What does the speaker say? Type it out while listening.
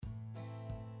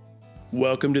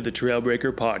Welcome to the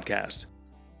Trailbreaker Podcast.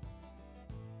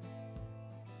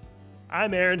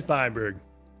 I'm Aaron Feinberg.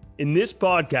 In this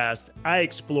podcast, I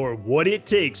explore what it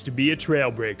takes to be a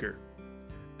trailbreaker.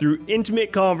 Through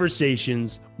intimate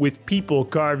conversations with people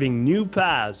carving new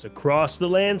paths across the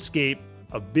landscape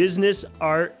of business,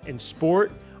 art, and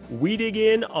sport, we dig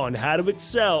in on how to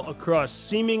excel across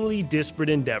seemingly disparate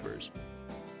endeavors.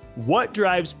 What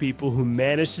drives people who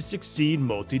manage to succeed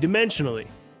multidimensionally?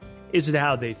 Is it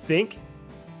how they think?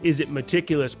 Is it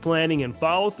meticulous planning and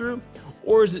follow-through?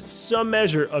 Or is it some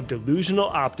measure of delusional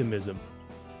optimism?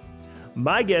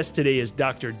 My guest today is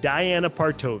Dr. Diana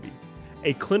Partovi,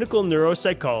 a clinical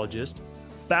neuropsychologist,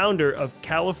 founder of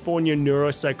California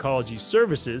Neuropsychology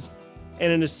Services,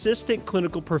 and an assistant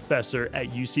clinical professor at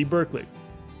UC Berkeley.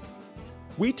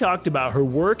 We talked about her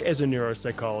work as a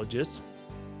neuropsychologist,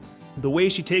 the way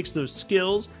she takes those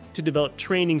skills to develop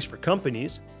trainings for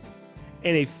companies,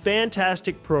 and a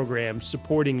fantastic program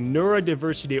supporting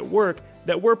neurodiversity at work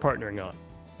that we're partnering on.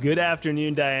 Good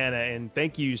afternoon, Diana, and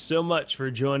thank you so much for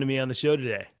joining me on the show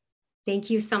today. Thank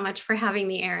you so much for having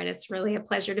me, Aaron. It's really a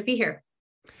pleasure to be here.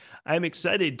 I'm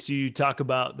excited to talk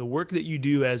about the work that you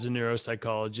do as a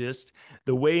neuropsychologist,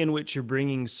 the way in which you're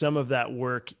bringing some of that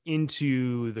work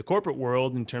into the corporate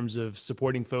world in terms of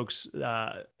supporting folks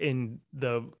in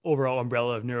the overall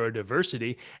umbrella of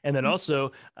neurodiversity, and then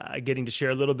also getting to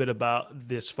share a little bit about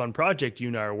this fun project you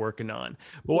and I are working on.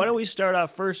 But why don't we start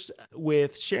off first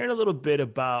with sharing a little bit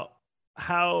about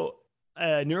how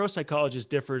a neuropsychologist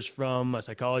differs from a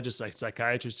psychologist, a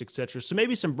psychiatrist, et cetera. So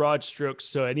maybe some broad strokes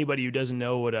so anybody who doesn't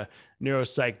know what a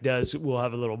neuropsych does will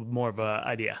have a little more of an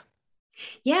idea.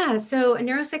 Yeah, so a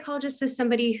neuropsychologist is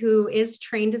somebody who is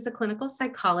trained as a clinical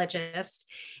psychologist.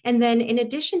 And then in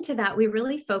addition to that, we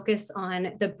really focus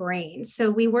on the brain.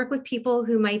 So we work with people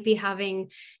who might be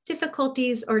having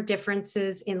difficulties or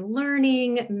differences in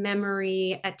learning,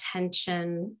 memory,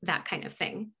 attention, that kind of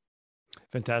thing.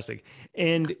 Fantastic.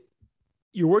 And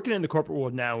you're working in the corporate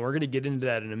world now. We're going to get into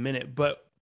that in a minute, but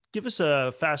give us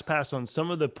a fast pass on some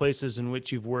of the places in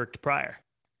which you've worked prior.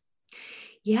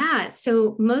 Yeah,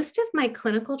 so most of my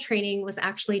clinical training was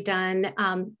actually done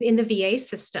in the VA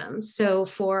system. So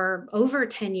for over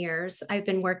 10 years, I've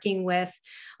been working with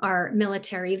our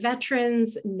military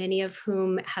veterans, many of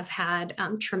whom have had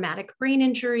traumatic brain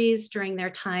injuries during their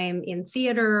time in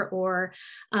theater, or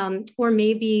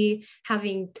maybe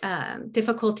having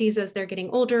difficulties as they're getting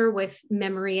older with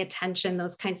memory, attention,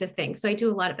 those kinds of things. So I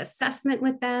do a lot of assessment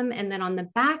with them. And then on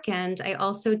the back end, I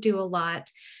also do a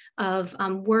lot of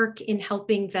work in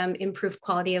helping them improve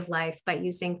quality of life by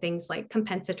using things like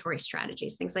compensatory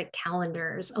strategies, things like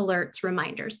calendars, alerts,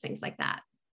 reminders, things like that.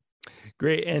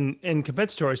 Great. And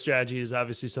compensatory strategy is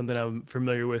obviously something I'm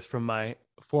familiar with from my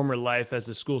former life as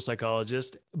a school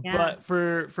psychologist. Yeah. But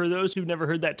for those who've never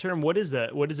heard that term, what is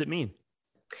that? What does it mean?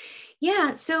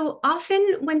 Yeah, so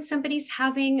often when somebody's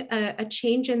having a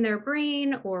change in their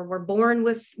brain, or were born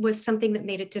with something that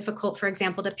made it difficult, for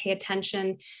example, to pay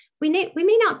attention, we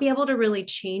may not be able to really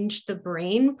change the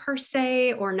brain per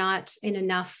se, or not in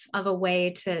enough of a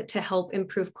way to help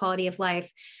improve quality of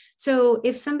life. So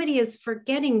if somebody is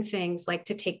forgetting things like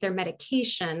to take their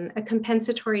medication, a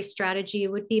compensatory strategy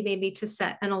would be maybe to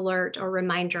set an alert or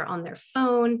reminder on their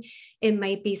phone. It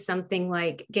might be something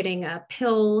like getting a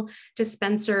pill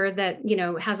dispenser that,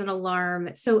 has an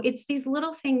alarm. So it's these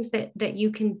little things that you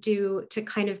can do to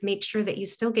kind of make sure that you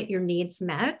still get your needs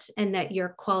met and that your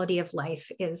quality of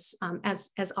life is as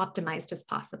optimized as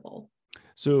possible.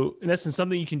 So in essence,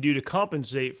 something you can do to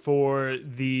compensate for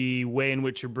the way in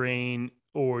which your brain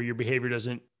or your behavior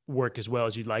doesn't work as well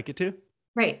as you'd like it to?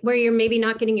 Right. Where you're maybe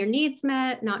not getting your needs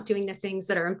met, not doing the things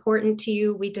that are important to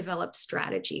you, we develop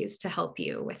strategies to help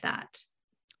you with that.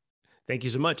 Thank you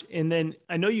so much. And then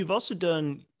I know you've also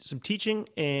done some teaching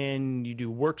and you do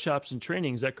workshops and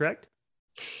training. Is that correct?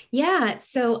 Yeah,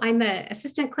 so I'm an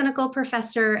assistant clinical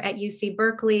professor at UC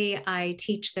Berkeley. I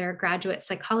teach their graduate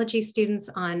psychology students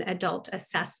on adult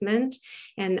assessment,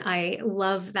 and I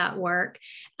love that work.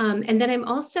 And then I'm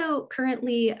also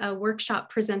currently a workshop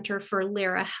presenter for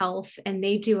Lyra Health, and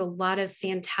they do a lot of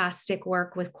fantastic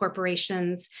work with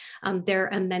corporations. They're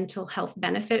a mental health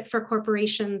benefit for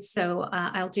corporations, so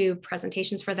I'll do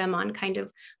presentations for them on kind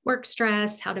of work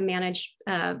stress, how to manage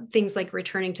things like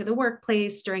returning to the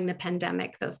workplace during the pandemic,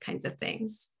 those kinds of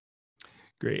things.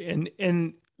 Great.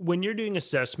 And when you're doing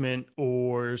assessment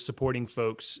or supporting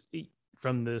folks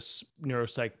from this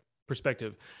neuropsych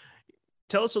perspective,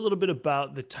 tell us a little bit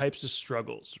about the types of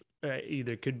struggles.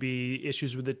 Either could be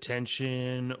issues with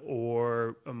attention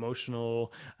or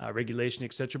emotional regulation,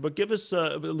 et cetera. But give us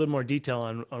a little more detail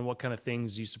on what kind of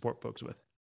things you support folks with.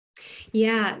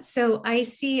 Yeah, so I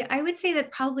would say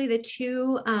that probably the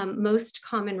two most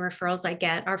common referrals I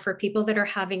get are for people that are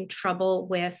having trouble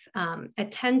with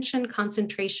attention,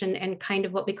 concentration, and kind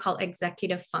of what we call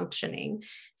executive functioning.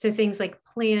 So things like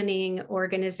planning,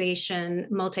 organization,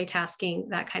 multitasking,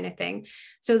 that kind of thing.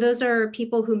 So those are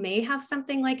people who may have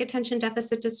something like attention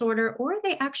deficit disorder, or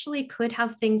they actually could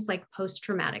have things like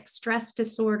post-traumatic stress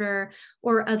disorder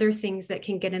or other things that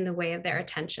can get in the way of their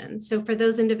attention. So for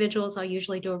those individuals, I'll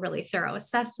usually do a really thorough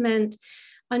assessment,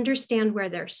 understand where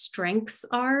their strengths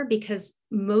are, because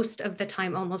most of the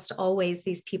time, almost always,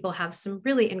 these people have some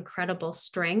really incredible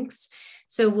strengths.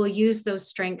 So we'll use those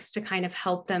strengths to kind of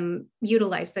help them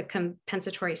utilize the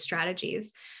compensatory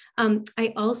strategies.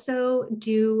 I also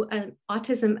do an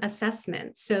autism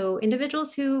assessment. So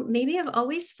individuals who maybe have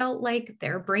always felt like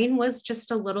their brain was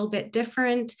just a little bit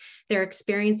different, their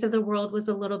experience of the world was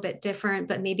a little bit different,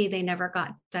 but maybe they never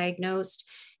got diagnosed.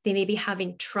 They may be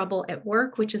having trouble at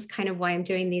work, which is kind of why I'm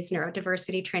doing these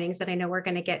neurodiversity trainings that I know we're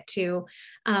going to get to.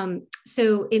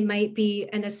 So it might be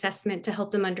an assessment to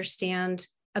help them understand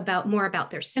more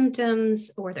about their symptoms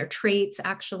or their traits,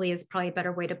 actually, is probably a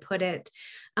better way to put it.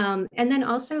 And then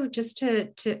also just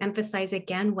to emphasize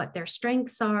again what their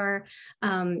strengths are,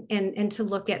 and to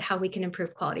look at how we can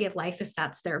improve quality of life if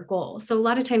that's their goal. So a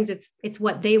lot of times it's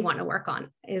what they want to work on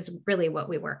is really what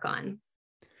we work on.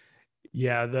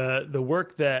 Yeah, the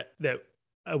work that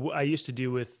I used to do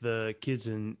with the kids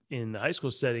in the high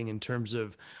school setting in terms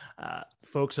of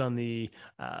folks on the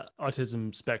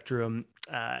autism spectrum,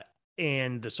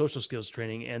 and the social skills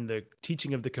training and the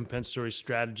teaching of the compensatory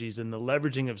strategies and the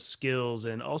leveraging of skills,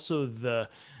 and also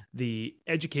the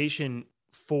education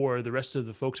for the rest of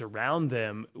the folks around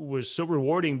them was so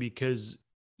rewarding because,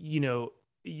 you know,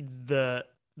 the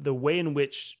way in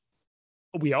which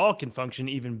we all can function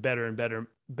even better and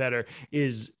better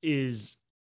is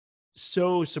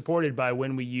so supported by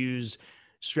when we use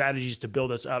strategies to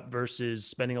build us up versus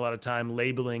spending a lot of time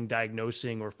labeling,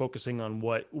 diagnosing, or focusing on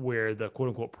where the quote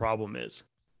unquote problem is.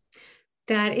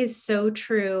 That is so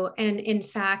true. And in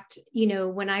fact, you know,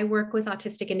 when I work with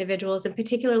autistic individuals, and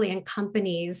particularly in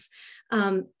companies,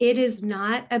 it is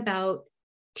not about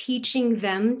teaching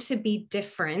them to be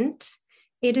different.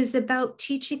 It is about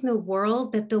teaching the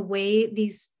world that the way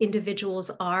these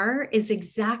individuals are is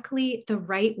exactly the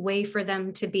right way for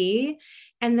them to be.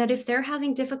 And that if they're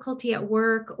having difficulty at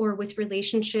work or with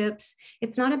relationships,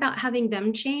 it's not about having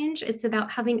them change. It's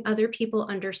about having other people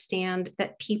understand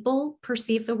that people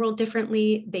perceive the world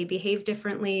differently, they behave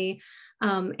differently,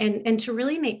 and to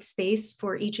really make space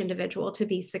for each individual to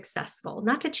be successful,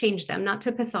 not to change them, not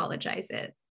to pathologize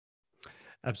it.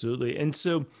 Absolutely. And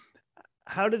so,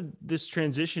 how did this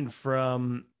transition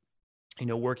from, you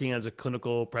know, working as a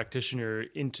clinical practitioner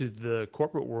into the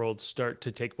corporate world start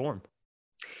to take form?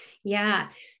 Yeah.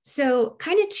 So,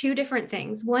 kind of two different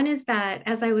things. One is that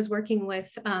as I was working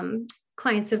with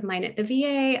clients of mine at the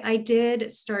VA, I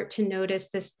did start to notice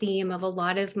this theme of a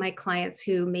lot of my clients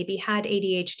who maybe had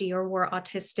ADHD or were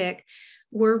autistic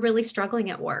were really struggling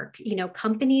at work. You know,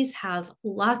 companies have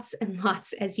lots and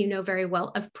lots, as you know very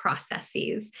well, of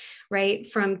processes, right?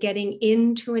 From getting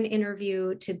into an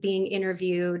interview to being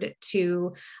interviewed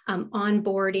to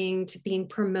onboarding to being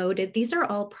promoted. These are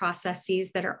all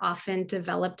processes that are often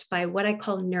developed by what I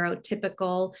call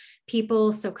neurotypical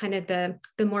people. So kind of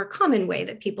the more common way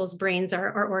that people's brains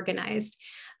are organized.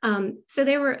 So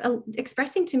they were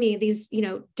expressing to me these, you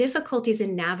know, difficulties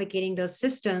in navigating those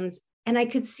systems. And I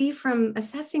could see from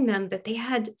assessing them that they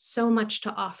had so much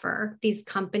to offer these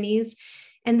companies,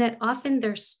 and that often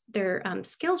their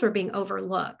skills were being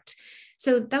overlooked.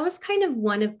 So that was kind of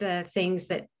one of the things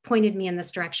that pointed me in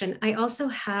this direction. I also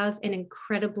have an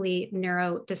incredibly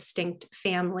neurodistinct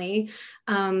family,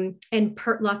 and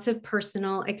lots of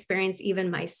personal experience,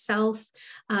 even myself,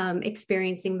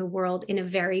 experiencing the world in a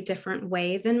very different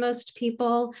way than most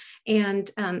people. And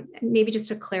maybe just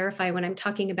to clarify, when I'm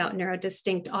talking about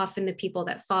neurodistinct, often the people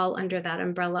that fall under that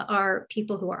umbrella are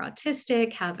people who are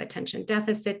autistic, have attention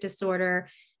deficit disorder,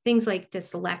 things like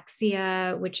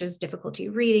dyslexia, which is difficulty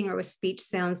reading or with speech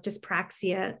sounds,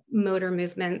 dyspraxia, motor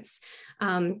movements,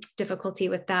 difficulty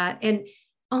with that. And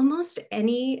almost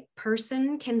any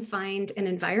person can find an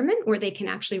environment where they can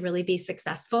actually really be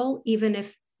successful, even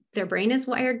if their brain is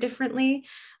wired differently.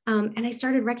 And I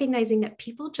started recognizing that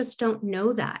people just don't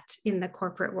know that in the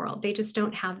corporate world. They just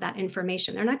don't have that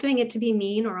information. They're not doing it to be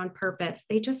mean or on purpose.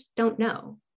 They just don't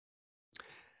know.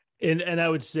 And I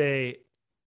would say,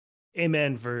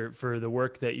 amen for the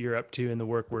work that you're up to and the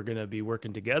work we're going to be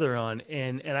working together on.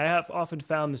 And I have often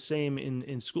found the same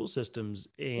in school systems.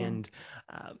 Yeah. And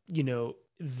you know,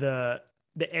 the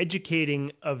the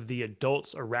educating of the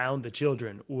adults around the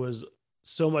children was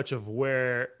so much of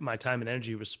where my time and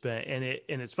energy was spent. And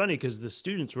it's funny because the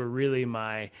students were really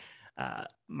my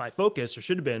focus, or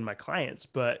should have been my clients,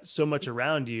 but so much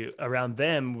around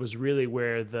them was really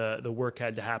where the work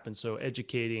had to happen. So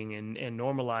educating and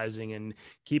normalizing and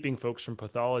keeping folks from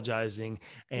pathologizing,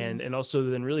 and also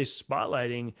then really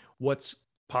spotlighting what's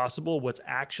possible, what's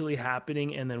actually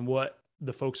happening, and then what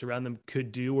the folks around them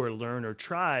could do or learn or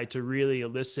try to really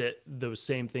elicit those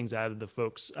same things out of the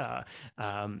folks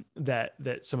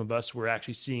that some of us were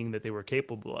actually seeing that they were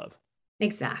capable of.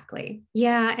 Exactly.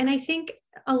 Yeah. And I think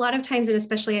a lot of times, and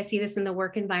especially I see this in the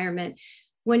work environment,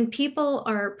 when people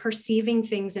are perceiving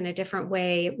things in a different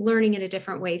way, learning in a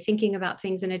different way, thinking about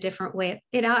things in a different way,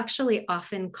 it actually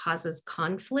often causes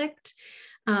conflict.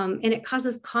 And it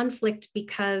causes conflict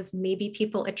because maybe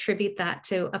people attribute that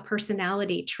to a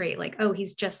personality trait, like, oh,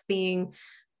 he's just being,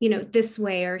 this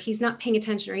way, or he's not paying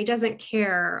attention, or he doesn't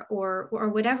care, or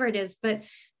whatever it is. But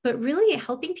really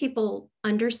helping people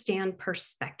understand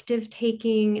perspective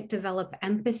taking, develop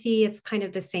empathy, it's kind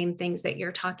of the same things that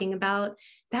you're talking about.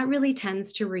 That really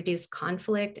tends to reduce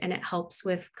conflict, and it helps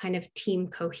with kind of team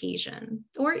cohesion,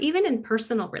 or even in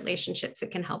personal relationships,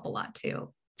 it can help a lot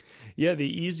too. Yeah, the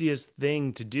easiest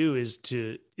thing to do is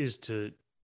to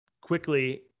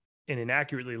quickly and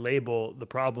inaccurately label the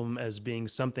problem as being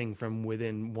something from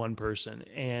within one person.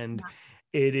 And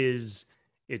it is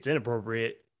it's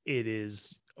inappropriate. It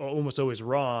is almost always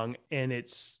wrong, and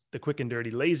it's the quick and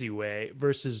dirty lazy way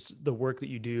versus the work that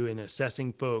you do in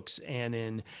assessing folks and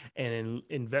in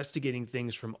investigating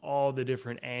things from all the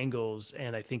different angles.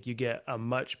 And I think you get a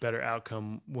much better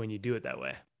outcome when you do it that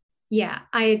way. Yeah,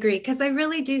 I agree. Because I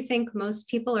really do think most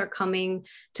people are coming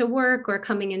to work or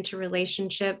coming into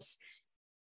relationships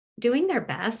doing their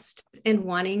best and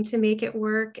wanting to make it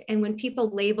work. And when people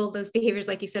label those behaviors,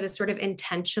 like you said, as sort of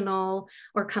intentional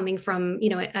or coming from,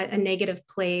 a negative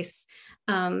place,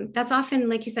 that's often,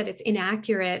 like you said, it's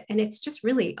inaccurate, and it's just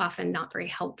really often not very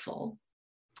helpful.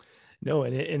 No,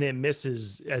 and it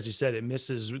misses, as you said, it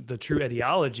misses the true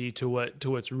etiology to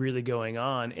what's really going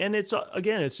on. And it's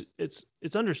again,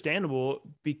 it's understandable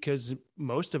because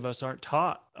most of us aren't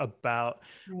taught about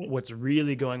Right. what's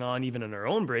really going on, even in our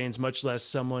own brains, much less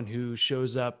someone who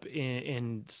shows up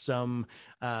in some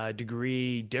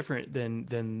degree different than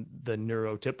the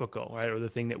neurotypical, right, or the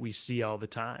thing that we see all the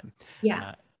time. Yeah.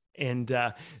 Uh, and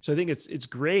so I think it's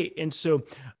great. And so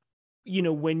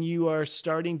when you are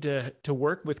starting to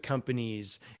work with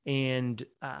companies and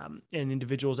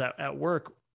individuals at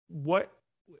work, what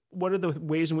are the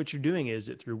ways in which you're doing it? Is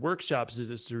it through workshops?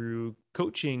 Is it through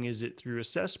coaching? Is it through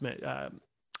assessment?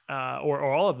 Or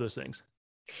all of those things?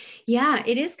 Yeah,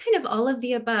 it is kind of all of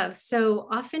the above. So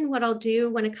often, what I'll do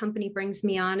when a company brings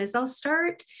me on is I'll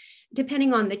start,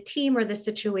 depending on the team or the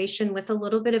situation, with a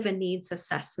little bit of a needs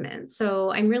assessment.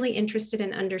 So I'm really interested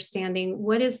in understanding,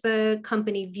 what is the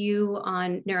company view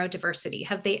on neurodiversity?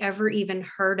 Have they ever even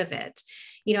heard of it?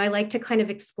 I like to kind of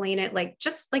explain it like,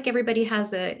 just like everybody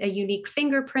has a unique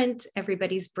fingerprint,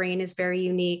 everybody's brain is very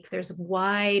unique. There's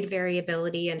wide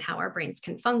variability in how our brains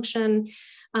can function.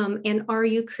 And are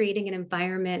you creating an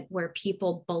environment where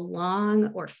people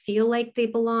belong or feel like they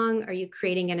belong? Are you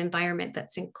creating an environment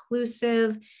that's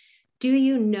inclusive? Do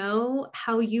you know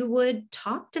how you would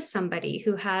talk to somebody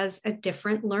who has a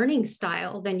different learning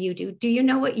style than you do? Do you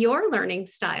know what your learning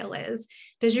style is?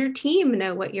 Does your team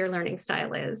know what your learning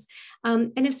style is?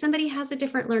 And if somebody has a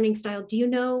different learning style, do you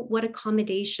know what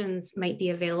accommodations might be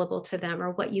available to them,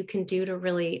 or what you can do to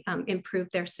really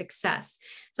improve their success?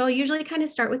 So I'll usually kind of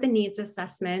start with a needs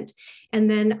assessment, and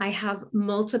then I have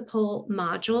multiple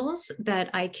modules that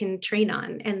I can train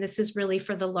on. And this is really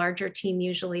for the larger team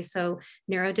usually. So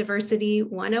Neurodiversity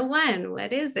 101,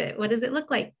 what is it? What does it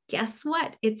look like? Guess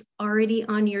what? It's already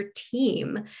on your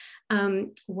team.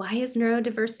 Why is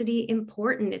neurodiversity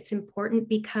important? It's important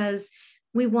because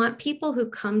we want people who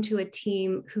come to a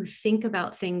team who think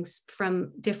about things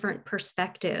from different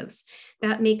perspectives.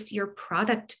 That makes your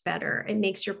product better. It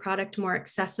makes your product more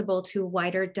accessible to a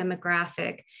wider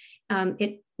demographic.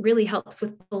 It really helps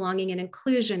with belonging and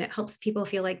inclusion. It helps people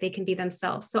feel like they can be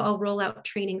themselves. So I'll roll out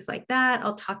trainings like that.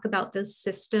 I'll talk about those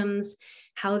systems,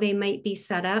 how they might be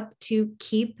set up to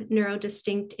keep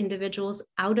neurodistinct individuals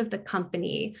out of the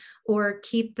company, or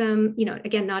keep them,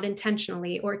 again, not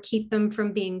intentionally, or keep them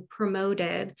from being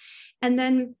promoted. And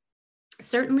then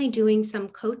certainly doing some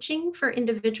coaching for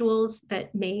individuals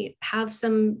that may have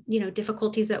some,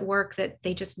 difficulties at work that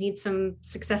they just need some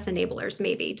success enablers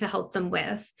maybe to help them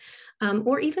with,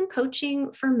 or even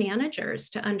coaching for managers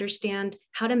to understand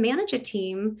how to manage a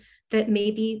team that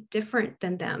may be different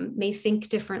than them, may think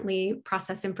differently,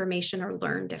 process information, or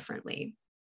learn differently.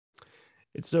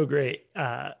 It's so great.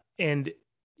 And,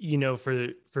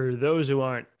 for those who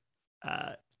aren't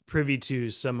uh, privy to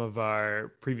some of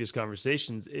our previous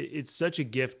conversations, it's such a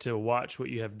gift to watch what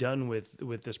you have done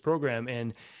with this program.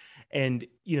 And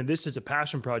this is a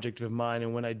passion project of mine.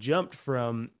 And when I jumped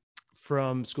from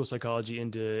school psychology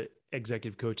into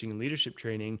executive coaching and leadership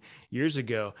training years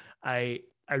ago, I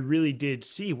really did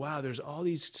see, wow, there's all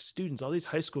these students, all these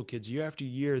high school kids year after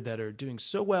year that are doing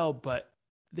so well, but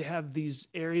they have these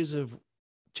areas of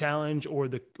challenge, or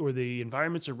the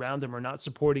environments around them are not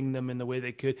supporting them in the way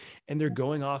they could, and they're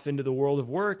going off into the world of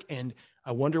work, and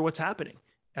I wonder what's happening.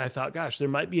 And I thought, gosh, there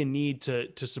might be a need to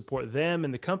support them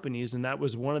and the companies, and that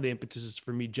was one of the impetuses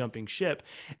for me jumping ship.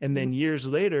 And then years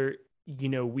later,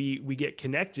 we get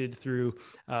connected through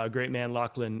a great man,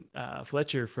 Lachlan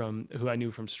Fletcher, from who I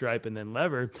knew from Stripe and then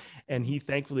Lever, and he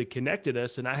thankfully connected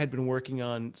us. And I had been working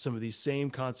on some of these same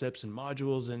concepts and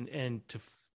modules, and to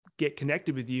get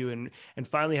connected with you and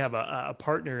finally have a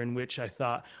partner in which I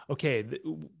thought, okay,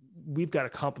 we've got a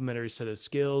complementary set of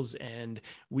skills, and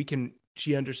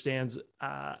she understands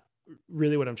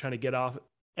really what I'm trying to get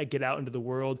out into the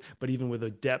world, but even with a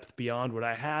depth beyond what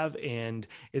I have. And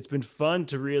it's been fun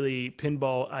to really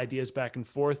pinball ideas back and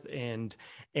forth and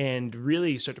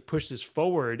really start to push this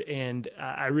forward. And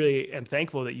I really am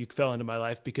thankful that you fell into my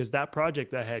life, because that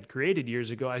project that I had created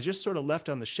years ago, I just sort of left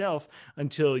on the shelf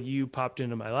until you popped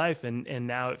into my life. And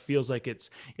now it feels like it's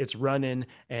running,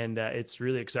 and it's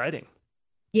really exciting.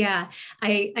 Yeah,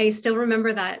 I still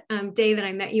remember that day that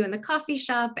I met you in the coffee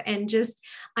shop, and just,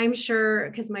 I'm sure,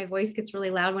 because my voice gets really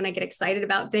loud when I get excited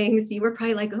about things, you were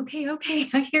probably like, okay,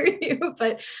 I hear you.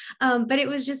 But it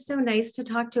was just so nice to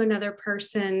talk to another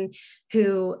person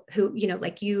who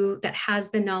like you, that has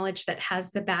the knowledge, that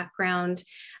has the background,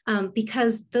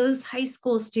 because those high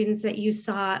school students that you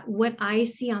saw, what I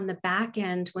see on the back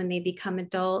end when they become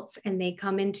adults and they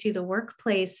come into the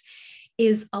workplace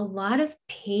is a lot of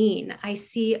pain. I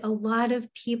see a lot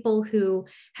of people who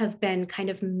have been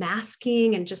kind of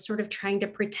masking and just sort of trying to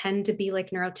pretend to be like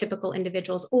neurotypical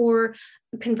individuals, or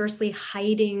conversely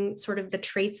hiding sort of the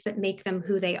traits that make them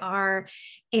who they are.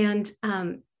 And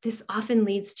this often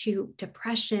leads to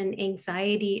depression,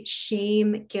 anxiety,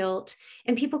 shame, guilt.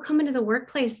 And people come into the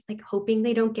workplace like hoping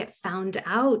they don't get found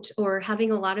out, or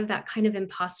having a lot of that kind of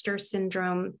imposter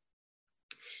syndrome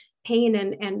pain.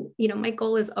 And my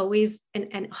goal is always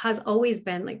and has always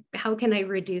been like, how can I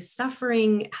reduce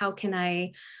suffering? How can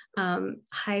I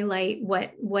highlight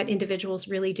what individuals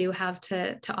really do have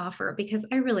to offer? Because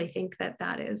I really think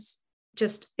that is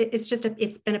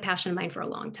it's been a passion of mine for a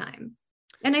long time,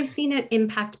 and I've seen it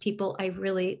impact people I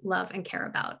really love and care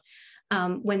about,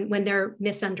 when they're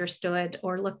misunderstood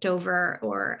or looked over,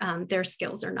 or their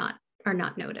skills are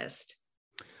not noticed.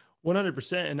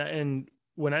 100%. And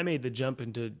when I made the jump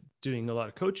into doing a lot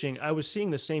of coaching, I was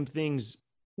seeing the same things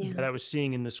that I was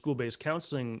seeing in the school-based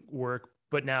counseling work,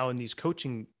 but now in these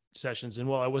coaching sessions. And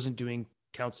while I wasn't doing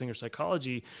counseling or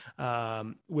psychology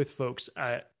with folks,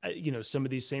 some of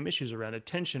these same issues around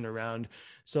attention, around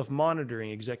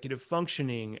self-monitoring, executive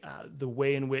functioning, the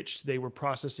way in which they were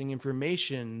processing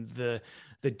information,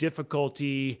 the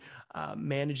difficulty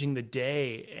managing the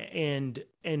day,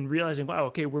 and realizing, wow,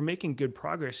 okay, we're making good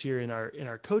progress here in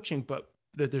our coaching, but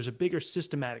that there's a bigger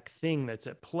systematic thing that's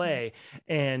at play.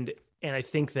 And I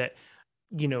think that,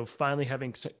 finally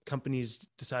having companies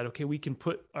decide, okay, we can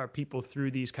put our people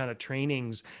through these kind of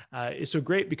trainings is so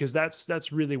great, because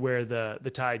that's really where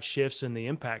the tide shifts and the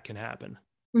impact can happen.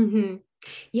 Mm-hmm.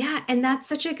 Yeah. And that's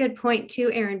such a good point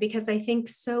too, Aaron, because I think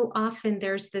so often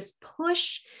there's this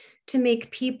push to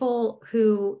make people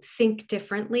who think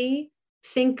differently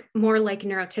think more like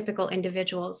neurotypical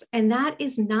individuals. And that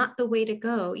is not the way to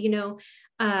go.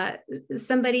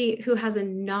 Somebody who has a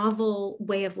novel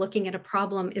way of looking at a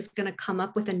problem is going to come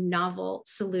up with a novel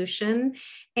solution,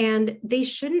 and they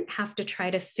shouldn't have to try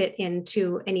to fit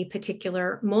into any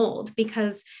particular mold,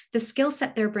 because the skill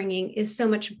set they're bringing is so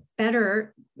much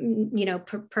better,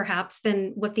 perhaps,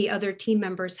 than what the other team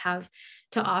members have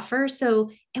to offer.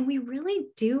 So, and we really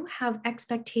do have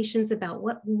expectations about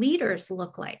what leaders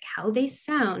look like, how they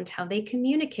sound, how they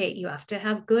communicate. You have to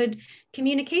have good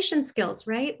communication skills,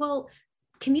 right? Well,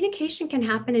 communication can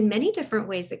happen in many different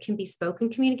ways. It can be spoken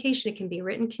communication, it can be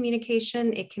written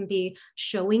communication, it can be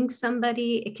showing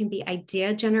somebody, it can be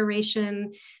idea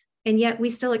generation. And yet we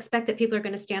still expect that people are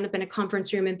going to stand up in a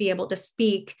conference room and be able to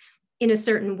speak in a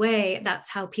certain way. That's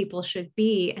how people should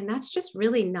be. And that's just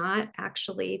really not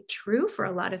actually true for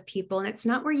a lot of people. And it's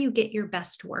not where you get your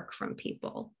best work from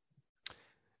people.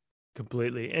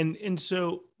 Completely. And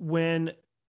so when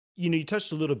you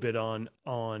touched a little bit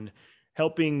on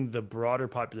helping the broader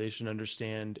population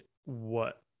understand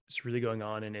what's really going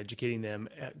on and educating them,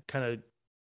 kind of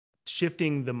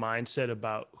shifting the mindset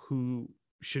about who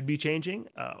should be changing,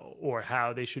 or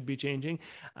how they should be changing.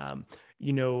 Um,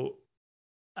 you know,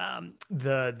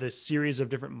 the series of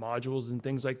different modules and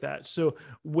things like that. So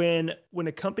when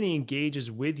a company engages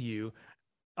with you,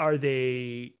 are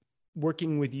they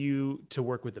working with you to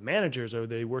work with the managers? Are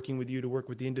they working with you to work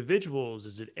with the individuals?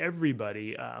 Is it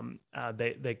everybody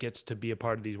that gets to be a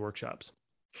part of these workshops?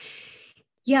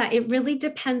 Yeah, it really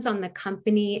depends on the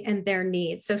company and their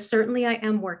needs. So, certainly, I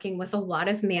am working with a lot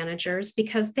of managers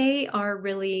because they are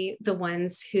really the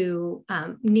ones who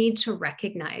need to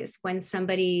recognize when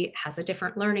somebody has a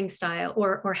different learning style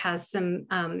or has some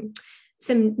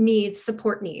needs,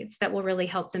 support needs that will really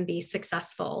help them be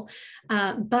successful.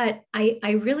 But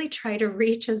I really try to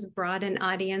reach as broad an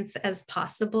audience as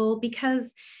possible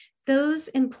because those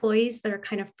employees that are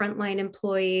kind of frontline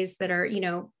employees that are,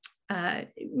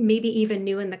 maybe even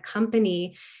new in the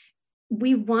company,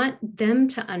 we want them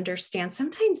to understand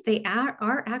sometimes they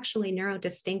are actually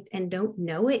neurodistinct and don't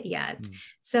know it yet. Mm.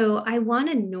 So I want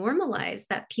to normalize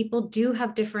that people do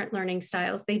have different learning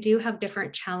styles. They do have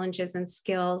different challenges and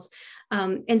skills.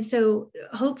 And so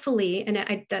hopefully, and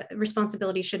the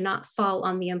responsibility should not fall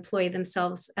on the employee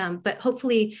themselves, but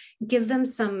hopefully give them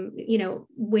some,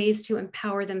 ways to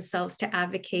empower themselves to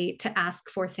advocate, to ask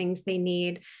for things they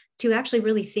need, to actually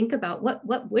really think about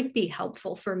what would be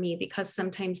helpful for me, because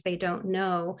sometimes they don't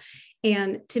know.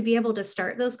 And to be able to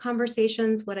start those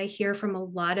conversations, what I hear from a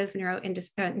lot of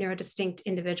neurodistinct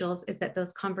individuals is that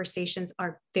those conversations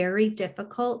are very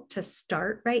difficult to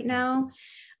start right now.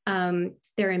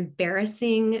 They're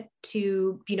embarrassing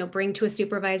to, bring to a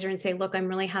supervisor and say, look, I'm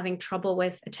really having trouble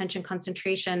with attention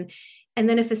concentration. And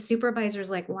then if a supervisor is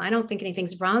like, well, I don't think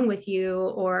anything's wrong with you,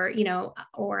 or,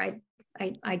 or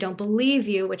I don't believe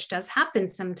you, which does happen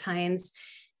sometimes,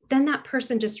 then that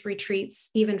person just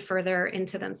retreats even further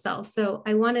into themselves. So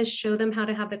I want to show them how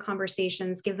to have the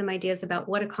conversations, give them ideas about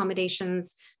what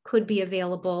accommodations could be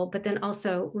available, but then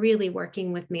also really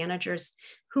working with managers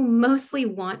who mostly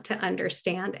want to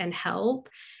understand and help,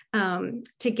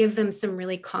 to give them some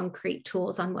really concrete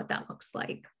tools on what that looks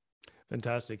like.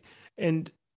 Fantastic. And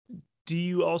do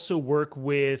you also work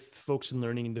with folks in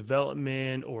learning and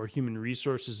development or human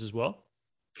resources as well?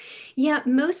 Yeah,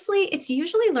 mostly it's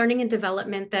usually learning and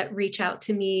development that reach out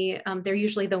to me. They're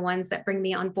usually the ones that bring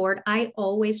me on board. I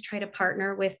always try to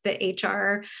partner with the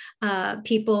HR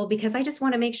people because I just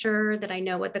want to make sure that I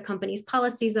know what the company's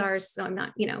policies are. So I'm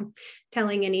not,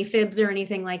 telling any fibs or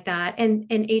anything like that. And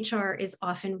HR is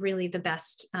often really the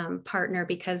best partner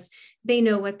because they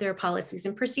know what their policies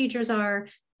and procedures are.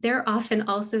 They're often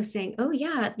also saying, oh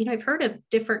yeah, I've heard of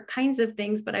different kinds of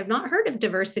things, but I've not heard of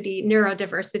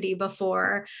neurodiversity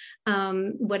before.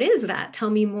 What is that?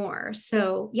 Tell me more.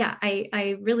 So yeah,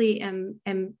 I really am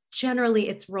generally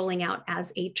it's rolling out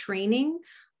as a training,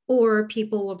 or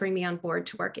people will bring me on board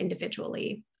to work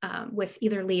individually with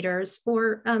either leaders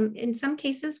or in some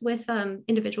cases with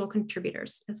individual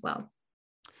contributors as well.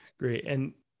 Great.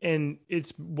 And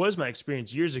it was my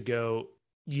experience years ago,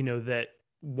 that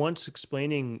once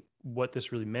explaining what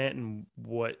this really meant and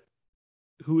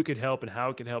who it could help and how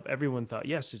it could help, everyone thought,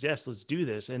 yes, let's do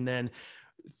this. And then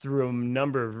through a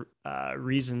number of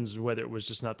reasons, whether it was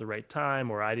just not the right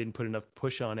time or I didn't put enough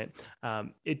push on it,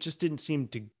 it just didn't seem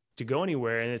to go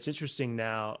anywhere. And it's interesting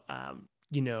now,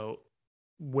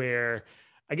 where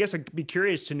I guess I'd be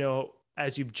curious to know,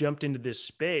 as you've jumped into this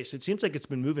space, it seems like it's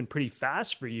been moving pretty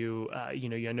fast for you. I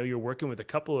know you're working with a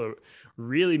couple of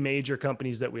really major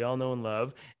companies that we all know and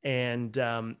love. And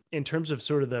in terms of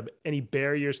sort of any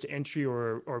barriers to entry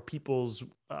or people's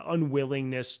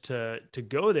unwillingness to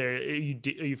go there, are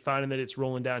you finding that it's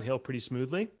rolling downhill pretty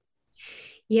smoothly?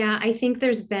 Yeah, I think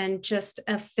there's been just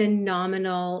a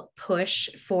phenomenal push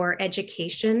for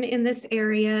education in this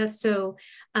area. So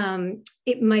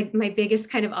my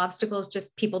biggest kind of obstacle is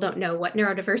just people don't know what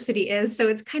neurodiversity is. So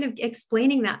it's kind of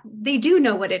explaining that they do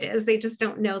know what it is. They just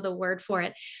don't know the word for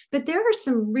it. But there are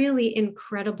some really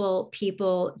incredible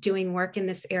people doing work in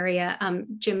this area.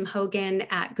 Jim Hogan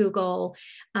at Google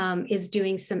is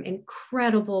doing some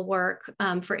incredible work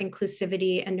for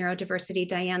inclusivity and neurodiversity.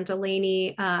 Diane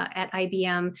Delaney at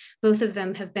IBM, both of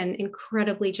them have been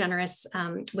incredibly generous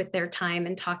with their time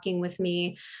and talking with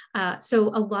me. So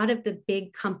a lot of the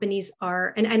big companies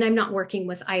are, and I'm not working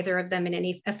with either of them in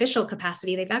any official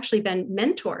capacity. They've actually been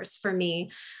mentors for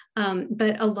me.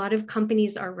 But a lot of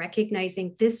companies are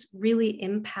recognizing this really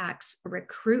impacts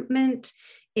recruitment.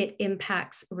 It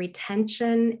impacts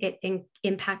retention. It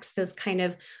impacts those kind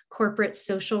of corporate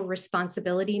social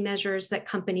responsibility measures that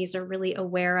companies are really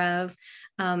aware of.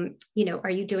 Are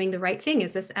you doing the right thing?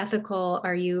 Is this ethical?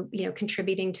 Are you,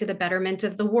 contributing to the betterment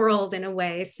of the world in a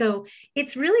way? So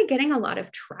it's really getting a lot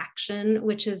of traction,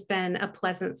 which has been a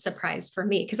pleasant surprise for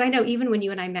me. Because I know even when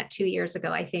you and I met 2 years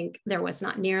ago, I think there was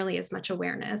not nearly as much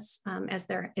awareness as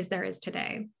there is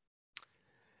today.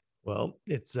 Well,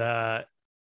 it's about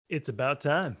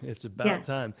time. It's about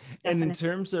time. And Definitely.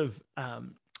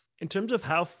 in terms of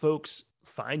how folks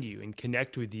find you and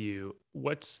connect with you,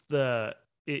 what's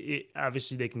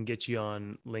obviously they can get you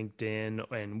on LinkedIn,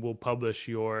 and we'll publish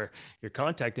your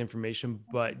contact information,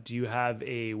 but do you have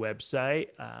a website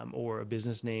or a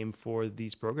business name for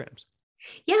these programs?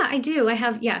 Yeah, I do.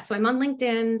 So I'm on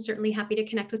LinkedIn, certainly happy to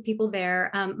connect with people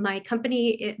there. My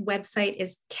company website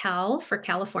is CAL for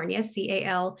California,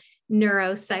 CAL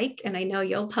Neuropsych, and I know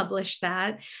you'll publish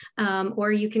that. Or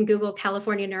you can Google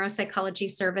California Neuropsychology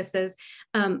Services.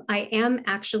 I am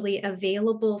actually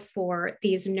available for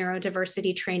these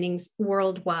neurodiversity trainings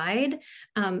worldwide.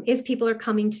 If people are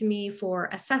coming to me for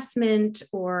assessment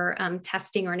or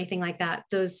testing or anything like that,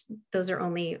 those are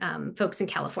only folks in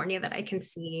California that I can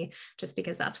see, just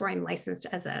because that's where I'm licensed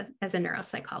as a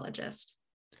neuropsychologist.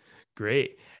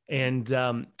 Great.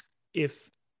 And if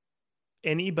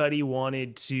anybody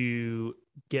wanted to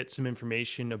get some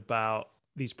information about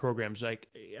these programs, like,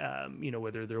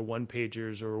 whether they're one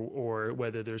pagers or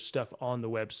whether there's stuff on the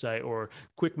website or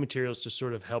quick materials to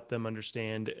sort of help them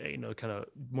understand, kind of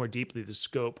more deeply the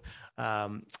scope,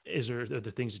 are there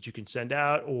things that you can send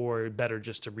out, or better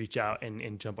just to reach out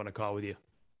and jump on a call with you?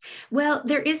 Well,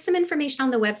 there is some information on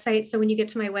the website. So when you get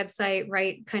to my website,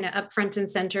 right, kind of up front and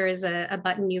center is a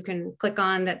button you can click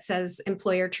on that says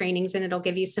employer trainings, and it'll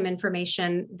give you some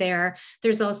information there.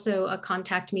 There's also a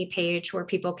contact me page where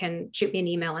people can shoot me an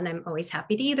email, and I'm always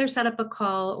happy to either set up a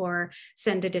call or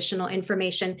send additional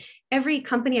information. Every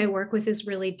company I work with is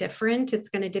really different. It's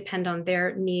going to depend on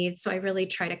their needs. So I really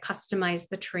try to customize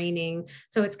the training.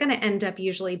 So it's going to end up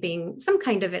usually being some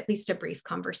kind of at least a brief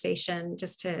conversation,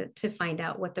 just to find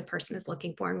out what the person is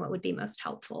looking for and what would be most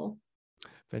helpful.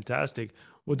 Fantastic.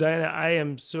 Well, Diana, I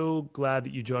am so glad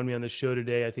that you joined me on the show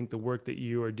today. I think the work that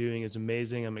you are doing is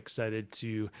amazing. I'm excited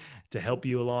to help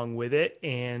you along with it,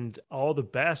 and all the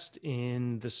best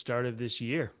in the start of this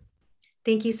year.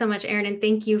 Thank you so much, Aaron. And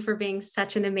thank you for being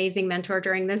such an amazing mentor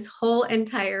during this whole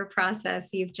entire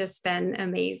process. You've just been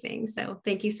amazing. So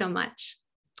thank you so much.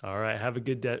 All right. Have a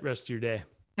good rest of your day.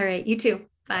 All right. You too.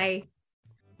 Bye.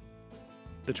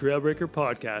 The Trailbreaker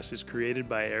podcast is created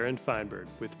by Aaron Feinberg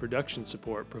with production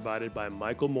support provided by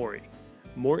Michael Morey.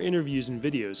 More interviews and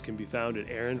videos can be found at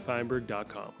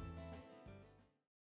aaronfeinberg.com.